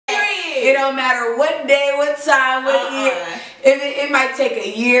It don't matter what day, what time, what year. It might take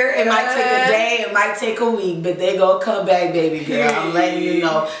a year, it might take a day, it might take a week, but they gonna come back, baby girl. I'm letting you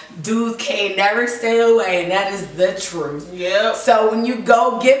know. Dudes can't never stay away, and that is the truth. Yep. So when you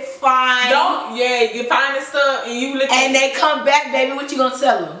go get fined, get fined and stuff, and you look and they come back, baby, what you gonna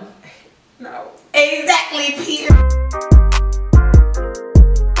tell them? No. Exactly, Peter.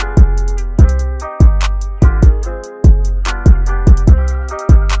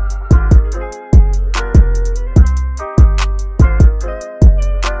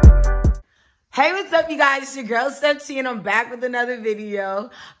 Hey, what's up, you guys? It's your girl, Steph T, and I'm back with another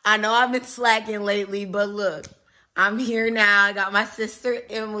video. I know I've been slacking lately, but look, I'm here now. I got my sister,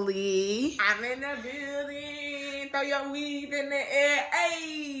 Emily. I'm in the building. Throw your weave in the air.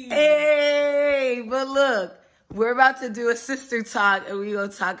 Hey! Hey! But look, we're about to do a sister talk, and we're going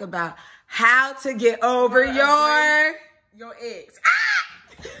to talk about how to get over your ex.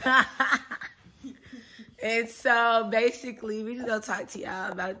 Ah! And so basically, we just gonna talk to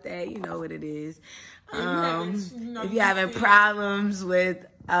y'all about that. You know what it is. If you're having problems with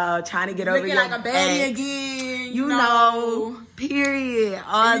trying to get over your like a baddie again, you know, period,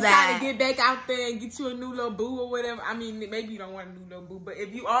 all you that. Trying to get back out there and get you a new little boo or whatever. I mean, maybe you don't want a new little boo, but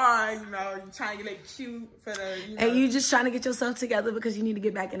if you are, you know, you're trying to get like cute for the, you know. And you just trying to get yourself together because you need to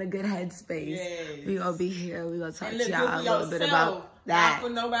get back in a good headspace. Yes. We gonna be here. We gonna talk to y'all a little little bit about that. Not for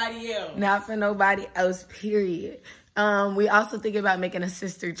nobody else. Not for nobody else, period. We also think about making a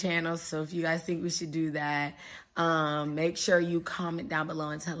sister channel, so if you guys think we should do that, make sure you comment down below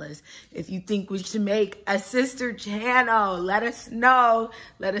and tell us if you think we should make a sister channel. Let us know.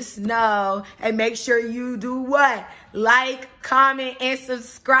 Let us know. And make sure you do what? Like, comment, and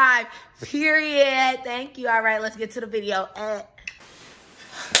subscribe. Period. Thank you. All right, let's get to the video.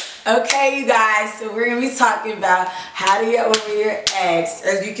 Okay, you guys, so we're going to be talking about how to get over your ex.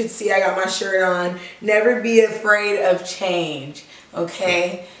 As you can see, I got my shirt on. Never be afraid of change,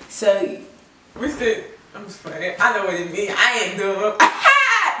 okay? So, what's the... I'm just playing. I know what it means. I ain't doing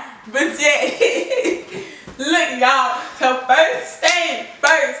but yeah. Look, y'all. So first thing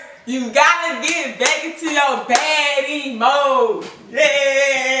first, you gotta get back into your baddie mode.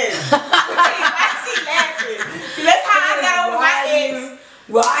 Yeah. Why she laughing? That's how I got over my ex.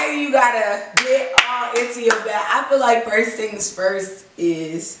 Why you gotta get all into your bag? I feel like first things first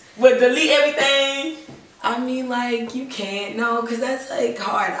is... But delete everything? I mean, like, you can't. No, because that's, like,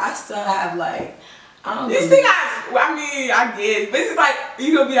 hard. I still have, like... I don't know. I guess. But it's like,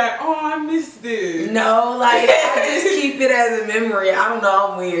 you gonna be like, oh, I missed this. No, like, I just keep it as a memory. I don't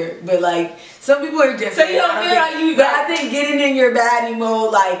know, I'm weird. But, like, some people are different. So you don't feel like you... But I think getting in your baddie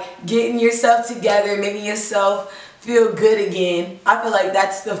mode, like, getting yourself together, making yourself feel good again. I feel like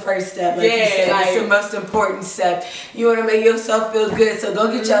that's the first step. Like you said, like, it's the most important step. You want to make yourself feel good, so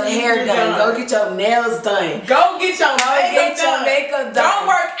go get your hair done. Go get your nails done. Go get your makeup done. Don't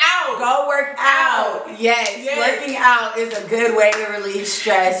work out. Go work out. Yes, working out is a good way to relieve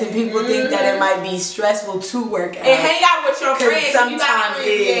stress, and people think that it might be stressful to work out. And hang out with your friends. Sometimes it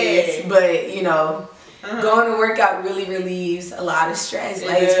is, but you know. Going to work out really relieves a lot of stress,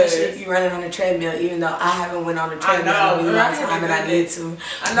 like especially if you're running on a treadmill. Even though I haven't went on a treadmill in a really long time, and I need to.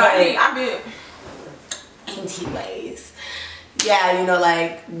 I know. I've been. Anyways, yeah, you know,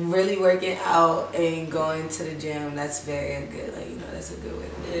 like really working out and going to the gym. That's very good. Like, you know, that's a good way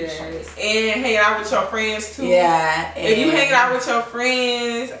to relieve stress. And hanging out with your friends too. Yeah. If you hanging out with your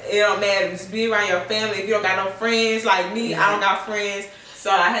friends, it don't matter. Just be around your family. If you don't got no friends like me, I don't got friends,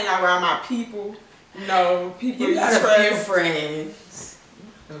 so I hang out around my people. No, people you got trust. A few friends.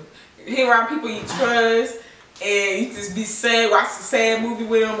 Hang around people you trust, and you just be sad, watch a sad movie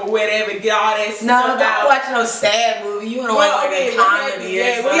with them or whatever, get all that stuff out. No, don't watch no sad movie. You want to watch like a comedy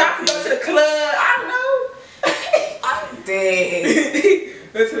or something. Well, y'all can go to the club. I don't know. I'm dead.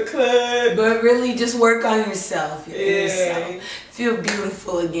 Go to the club. But really just work on yourself. Yourself. Feel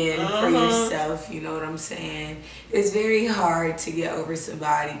beautiful again for yourself. You know what I'm saying? It's very hard to get over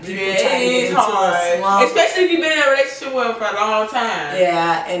somebody. People try to get into a slump. Especially if you've been in a relationship with them for a long time.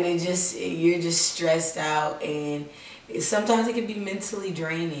 Yeah, and you're just stressed out, and sometimes it can be mentally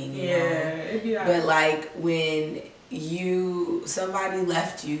draining. You know? It'd be like, but like when somebody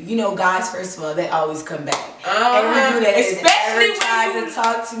left you, you know, guys, first of all, they always come back. And we do that. Especially ever tried to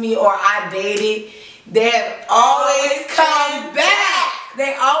talk to me or I dated, they have always come back.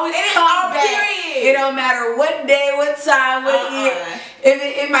 They always come back. Period. It don't matter what day, what time, what year.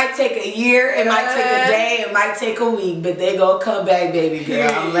 It might take a year, it might take a day, it might take a week, but they gonna come back, baby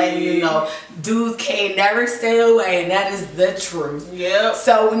girl. I'm letting you know. Dudes can't never stay away, and that is the truth. Yep.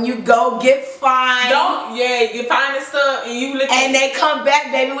 So when you go get fined, get fined and stuff, and you look and they come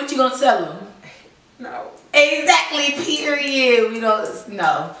back, baby, what you gonna tell them? No. Exactly, period. We don't,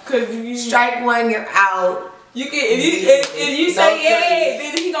 no. Cause you strike one, you're out. You can if you say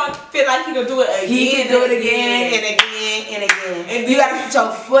then he gonna feel like he gonna do it again. He can do it again and again and again. And you gotta put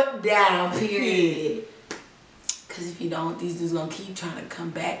your foot down, period. Because if you don't, these dudes gonna keep trying to come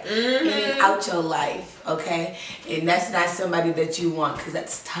back in and out your life, okay? And that's not somebody that you want, because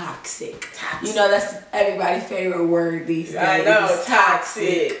that's toxic. You know, that's everybody's favorite word these days. I know,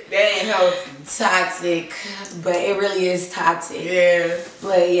 toxic. That ain't healthy. Toxic, but it really is toxic. Yeah.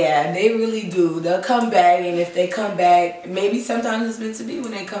 But yeah, they really do. They'll come back, and if they come back, maybe sometimes it's meant to be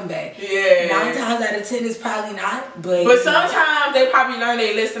when they come back. Yeah. 9 times out of 10, it's probably not. But sometimes they probably learn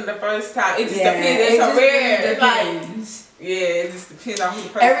they listen the first time. It just depends. It's so rare. It's like, yeah, it just depends on who the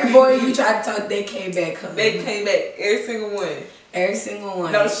person. Every boy you try to talk, they came back. They came back. Every single one. Every single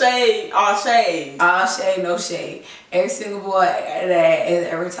one. No shade, all shade. All shade, no shade. Every single boy that has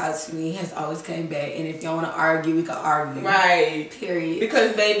ever talked to me has always came back. And if y'all want to argue, we can argue. Right. Period.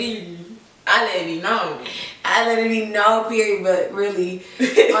 Because, baby, I let it be known. I let it be known, period. But really,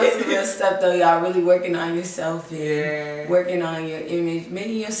 on some real stuff, though, y'all really working on yourself and working on your image.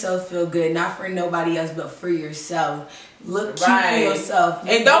 Making yourself feel good. Not for nobody else, but for yourself. Look cute for yourself.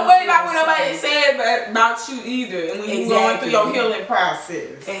 And don't worry about what nobody said about you either. And when you're going through your healing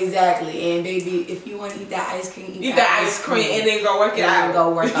process. Exactly. And baby, if you want to eat that ice cream, eat that ice cream and then go work it out. And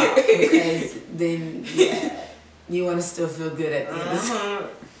go work out. Because then, you want to still feel good at the end of the day.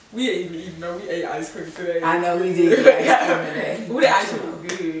 We ate ice cream today. I know we did eat ice cream today. Ooh, that ice cream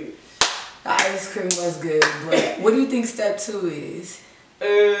was good. The ice cream was good. But what do you think step 2 is?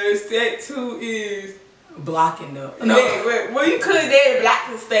 Step 2 is blocking them. No. Well, you could there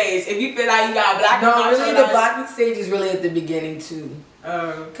blocking stage if you feel like you got blocking. No, really, the blocking stage is really at the beginning too.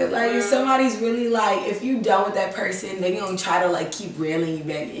 Cause like if somebody's really like, if you done with that person, they gonna try to like keep reeling you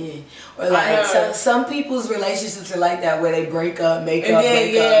back in, or like some people's relationships are like that where they break up, make up,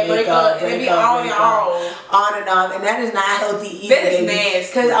 break up, on and off, and that is not healthy either. That is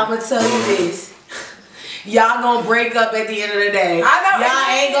nasty. Cause I'm gonna tell you this. Y'all gonna break up at the end of the day. I know. Y'all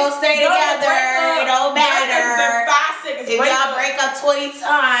ain't gonna stay together. It don't matter. 5 seconds. If y'all break up 20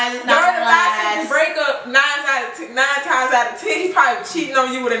 times, during the 5 seconds break up, 9 times out of 10, he probably cheating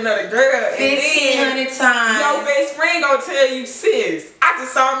on you with another girl. 1,500 times. Your best friend gonna tell you, sis. I just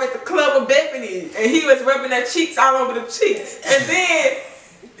saw him at the club with Bethany, and he was rubbing their cheeks all over the cheeks. And then,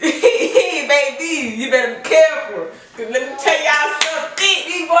 baby, you better be careful. Cause let me tell y'all something.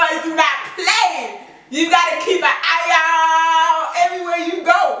 These boys do not play. You gotta keep an eye out everywhere you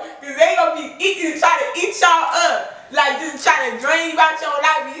go. Cause they gonna be trying to eat y'all up. Like just trying to drain you out your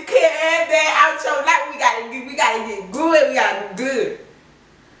life. You can't have that out your life. We gotta get good. We gotta be good.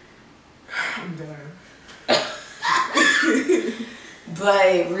 I'm done.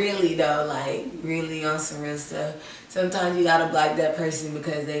 But really though, like really on some real stuff, sometimes you gotta block that person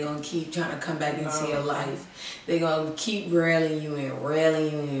because they gonna keep trying to come back into your life. They gonna keep railing you and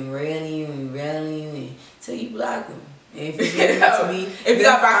till you block them. And if it's really meant to be, if you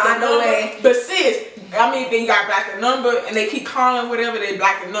got block the number, but sis, I mean, then you got block the number and they keep calling whatever, they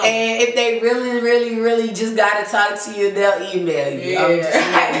block the number. And if they really just gotta talk to you, they'll email you.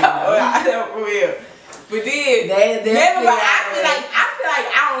 Yeah, I know for real. But then, I feel like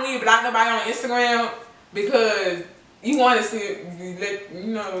I don't need to block nobody on Instagram because you want to see,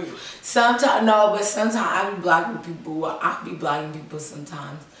 you know. Sometimes I be blocking people. Well, I be blocking people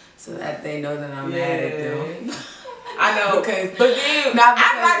sometimes so that they know that I'm mad at them. I know, but then I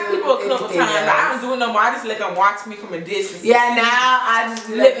like people a couple times. Like, I don't do it no more. I just let them watch me from a distance. Yeah, now I just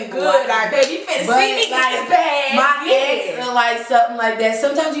living good. Like, baby, you finna see me like bad. My ex or like something like that.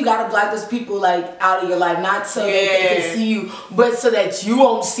 Sometimes you gotta block those people like out of your life, not so that they can see you, but so that you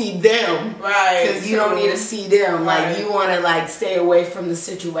won't see them. Right. Because you don't need to see them. Like you want to like stay away from the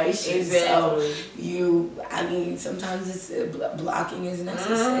situation. Exactly. So I mean, sometimes it's blocking is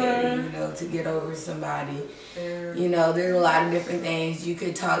necessary, you know, to get over somebody. You know, there's a lot of different things. You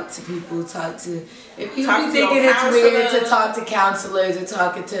could talk to people, if you be thinking it's weird to talk to counselors or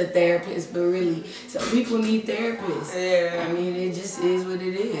talking to a therapist, but really, some people need therapists. Yeah. I mean, it just is what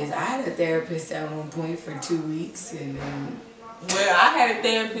it is. I had a therapist at one point for 2 weeks, and then... Well, I had a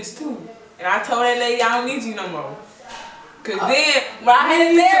therapist too, and I told that lady I don't need you no more. Cause then, when I had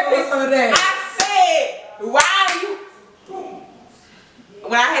a therapist, I said, why you...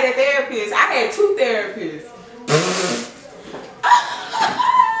 When I had a therapist, I had 2 therapists.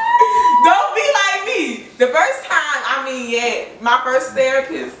 my first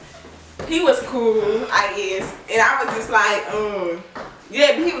therapist, he was cool, I guess. And I was just like,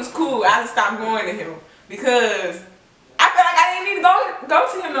 yeah, but he was cool. I just stopped going to him because I felt like I didn't need to go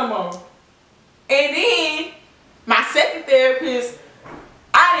to him no more. And then my second therapist,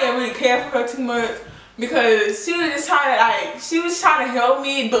 I didn't really care for her too much because she was just trying to help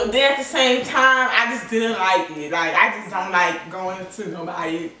me, but then at the same time, I just didn't like it. Like, I just don't like going to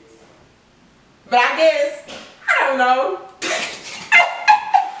nobody. But I guess, I don't know.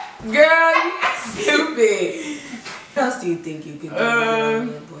 Girl, you stupid. What else do you think you could do with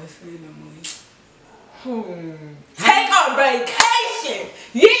your boyfriend or Take a vacation.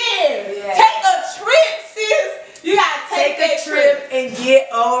 Yeah. Take a trip, sis. You gotta take a trip and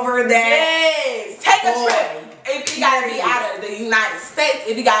get over that. Yes. Take a trip. If you gotta be out of the United States,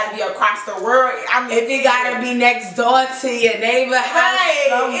 if you gotta be across the world, I mean, if you gotta be next door to your neighbor house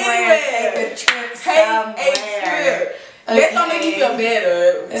somewhere, take a trip somewhere. That's gonna make you feel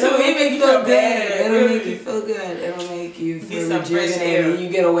better. It'll make you feel good. It'll make you feel good. It'll make you feel rejuvenated. You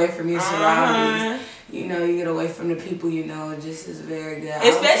get away from your surroundings. You know, you get away from the people you know. Just is very good.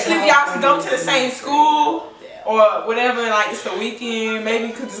 Especially if y'all go to the same school or whatever. Like it's the weekend, maybe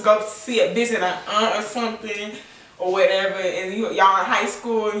you could just go visit an aunt or something or whatever. And y'all in high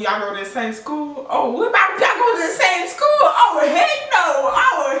school and y'all go to the same school. Oh, what about y'all go to the same school? Oh heck no!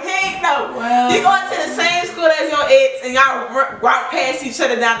 Oh heck no! Well, you going to the same school as your ex and y'all walk past each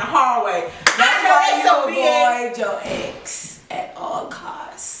other down the hallway. That's why you avoid your ex at all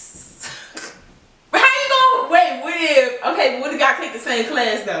costs. But how you gonna wait? What if y'all take the same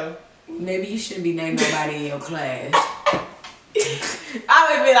class though? Maybe you shouldn't be naming nobody in your class. I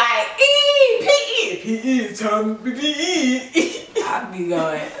would be like, PE is time to PE. I'd be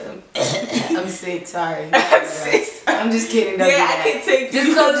going, I'm sick, sorry. I'm sick. I'm just kidding. Don't do that. I can take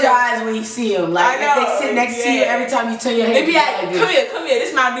just close your eyes when you see them. Like if they sit next to you, every time you turn your head, they be like, come here. This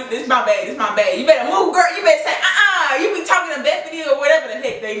is my bag. You better move, girl. You better say, you be talking to Bethany or whatever the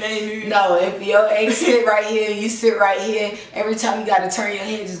heck they name is. No, if your ex sit right here, you sit right here. Every time you gotta turn your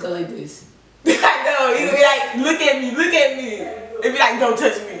head, just go like this. I know. You be like, look at me. It be like, don't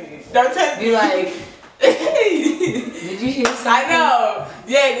touch me. Don't touch me. Be like, did you hear something? I know.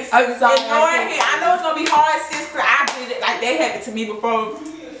 Yeah, I'm sorry. I know it's gonna be hard, sis, because I did it like that happened to me before.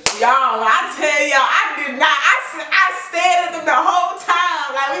 Y'all, I tell y'all, I did not. I stared at them the whole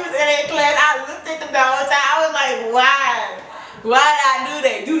time. Like we was in that class, I looked at them the whole time. I was like, why? Why did I do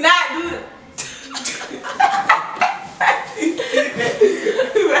that? Do not do that.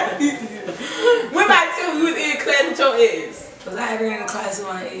 What about you? You was in class with your ex? Was I ever in a class with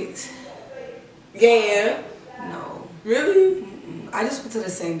my ex? Yeah. No. Really? I just went to the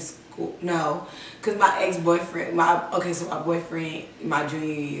same school. No, because my ex-boyfriend, my boyfriend, my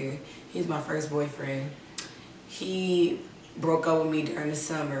junior year, he's my first boyfriend. He broke up with me during the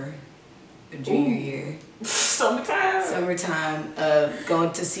summer of junior year. Summertime,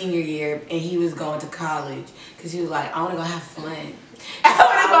 going to senior year, and he was going to college because he was like, I want to go have fun. I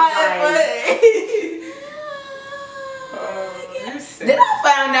want to go have fun. Then I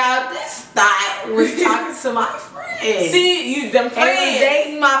found out this thought was talking to my friend. See, them friends. And was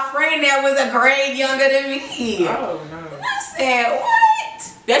dating my friend that was a grade younger than me. Oh, no. And I said, what?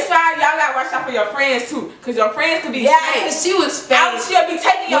 That's why y'all gotta watch out for your friends too, cause your friends could be fake. Cause she was fake. She'll be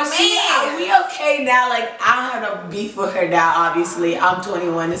taking your man. We okay now? Like I don't have no beef with her now. Obviously, I'm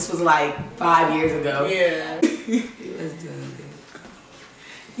 21. This was like 5 years ago. Yeah. He was doing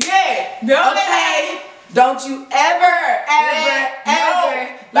good. Yeah. Don't you ever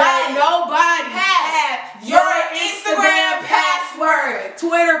let nobody have your Instagram password,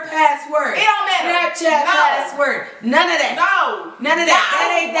 Twitter password, it don't matter. Snapchat password. None of that. None of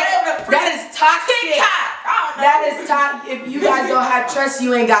that. That is toxic. That is toxic. If you guys don't have trust,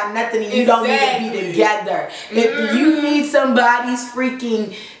 you ain't got nothing. And you don't need to be together. If you need somebody's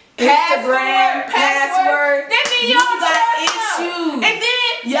freaking Instagram password, you got issues. And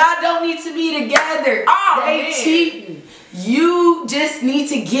then y'all don't need to be together. They cheating. You just need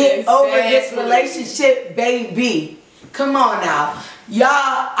to get over this relationship, baby. Come on now.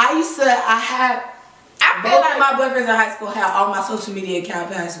 Y'all, both of my boyfriends in high school had all my social media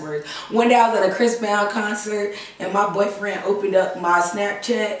account passwords. One day I was at a Chris Brown concert and my boyfriend opened up my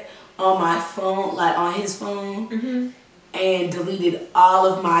Snapchat on my phone, like on his phone. And deleted all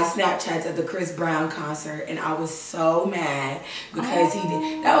of my Snapchats at the Chris Brown concert, and I was so mad because he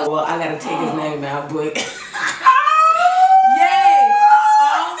did. That was well, I gotta take his name out, but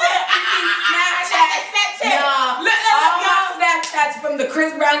all my Snapchats from the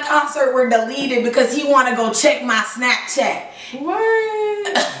Chris Brown concert were deleted because he wanna go check my Snapchat.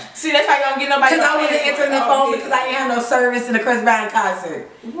 What? See, that's why don't get nobody. Because I wasn't answering the phone because I didn't have no service in the Chris Brown concert.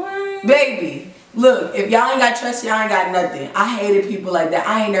 What? Baby, look, if y'all ain't got trust, y'all ain't got nothing. I hated people like that.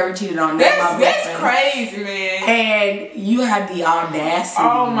 I ain't never cheated on That's crazy, man. And you had the audacity.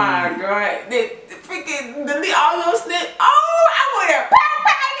 Oh my God. The freaking delete all your snip. Oh, I would have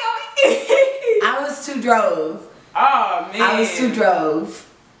I was too drove. Oh man. I was too drove.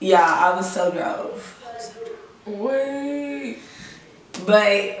 Yeah, I was so drove. Wait.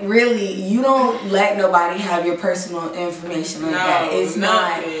 But really, you don't let nobody have your personal information like that. It's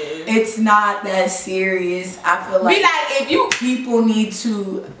not. It's not that serious. I feel like, people need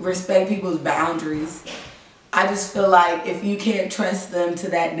to respect people's boundaries. I just feel like if you can't trust them to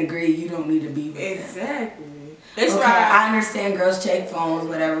that degree, you don't need to be with them. Exactly. That's okay, right. I understand girls check phones,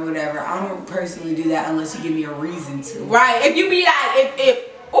 whatever. I don't personally do that unless you give me a reason to. Right. If you be like,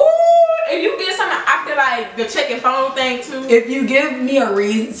 if you get something, I feel like the checking phone thing too. If you give me a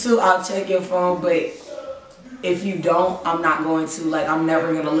reason to, I'll check your phone. But if you don't, I'm not going to. Like, I'm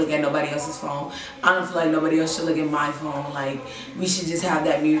never going to look at nobody else's phone. I don't feel like nobody else should look at my phone. Like, we should just have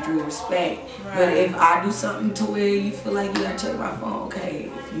that mutual respect. Right. But if I do something to where you feel like you got to check my phone,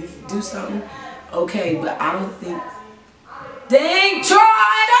 okay. If you do something, okay. But I don't think... Dang, Troy!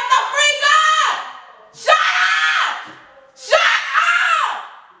 Shut the freak up! Shut up! Shut up!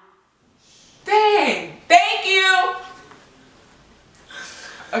 Dang. Thank you.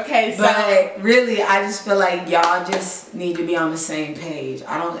 Okay, so... But really, I just feel like y'all just need to be on the same page.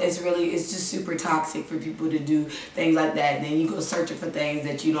 It's just super toxic for people to do things like that. And then you go searching for things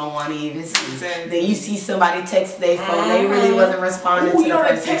that you don't want to even see. Exactly. Then you see somebody text their phone. They really wasn't responding to the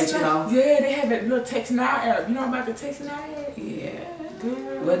person that you know. Yeah, they have a little text now app. You know about the text now app? Yeah.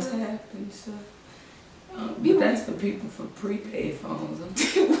 Girl. What's happened, so? But that's for people for prepaid phones.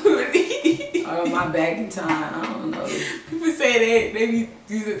 Or my back in time, I don't know. People say they be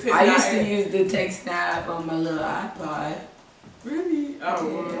using text. I used to use the text app on my little iPod. Really?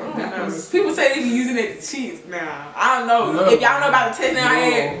 Oh, yeah, people say they be using it to cheat now. I don't know. No, if y'all know about the text now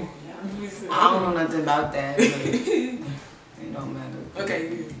app. I don't know nothing about that. It don't matter.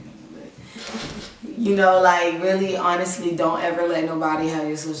 Okay. You know, like, really, honestly, don't ever let nobody have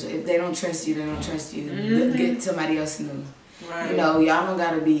your social... If they don't trust you, they don't trust you. Get somebody else new. Right. You know, y'all don't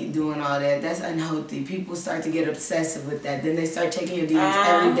gotta be doing all that. That's unhealthy. People start to get obsessive with that. Then they start checking your DMs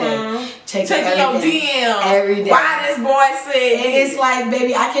every day. Checking your DMs every day. Why this boy said? And it's like,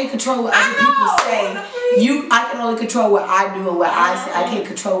 baby, I can't control what other people say. I can only control what I do and what I say. I can't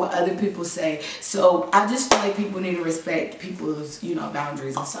control what other people say. So I just feel like people need to respect people's, you know,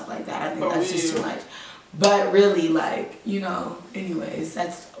 boundaries and stuff like that. I think that's just too much. But really, like, you know, anyways,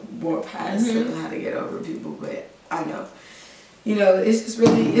 that's more past how to get over people. But I know. You know, it's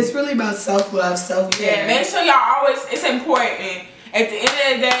really about self-love, self-care. Yeah, make sure y'all always, it's important. At the end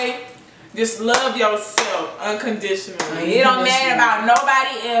of the day, just love yourself unconditionally. It don't matter about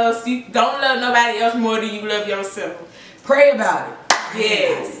nobody else. You don't love nobody else more than you love yourself. Pray about it.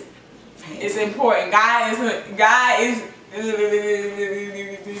 Yes. It's important. God is what?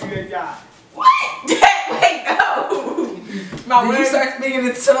 Wait, no. Did you start speaking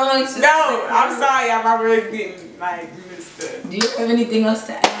in tongues? No, I'm sorry, y'all. My words getting like messed up. Do you have anything else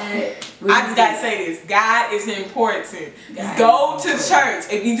to add? I just gotta say this. God is important. Go to church.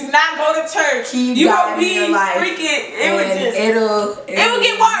 If you do not go to church, you will be freaking. It will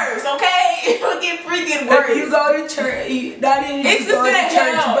get worse. Okay, it will get freaking worse. If you go to church, not even it's just gonna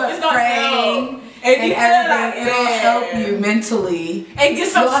help. But praying. And everything, it'll help you mentally. And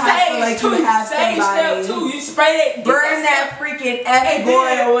get some sage too. Sage too. You spray it. Burn that freaking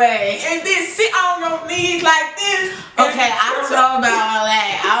boy away. And then sit on your knees like this. Okay, I don't know about all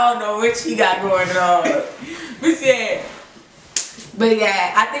that. I don't know what you got going on. But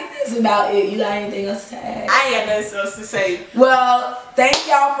yeah, I think that's about it. You got anything else to add? I ain't got nothing else to say. Well, thank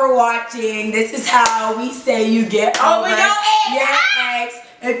y'all for watching. This is how we say you get over your ex.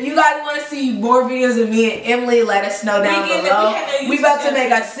 If you guys want to see more videos of me and Emily, let us know down below. We about to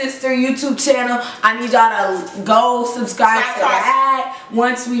make a sister YouTube channel. I need y'all to go subscribe to that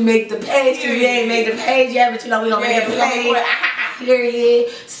once we make the page. Because we ain't made the page yet, but you know we gonna make the page. Period.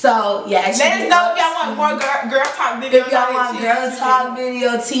 So yeah, let us know if y'all want more girl talk videos. If y'all want girl talk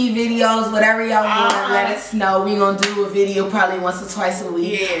video, tea videos, whatever y'all want, let us know. We gonna do a video probably once or twice a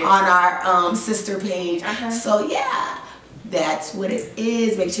week on our sister page. So yeah. That's what it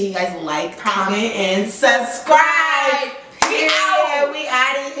is. Make sure you guys like, comment, and subscribe. We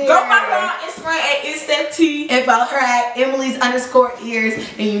out of here. Go follow her on Instagram at InstaT. And follow her at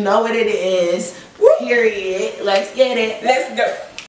Emily's_ears. And you know what it is. Period. Let's get it. Let's go.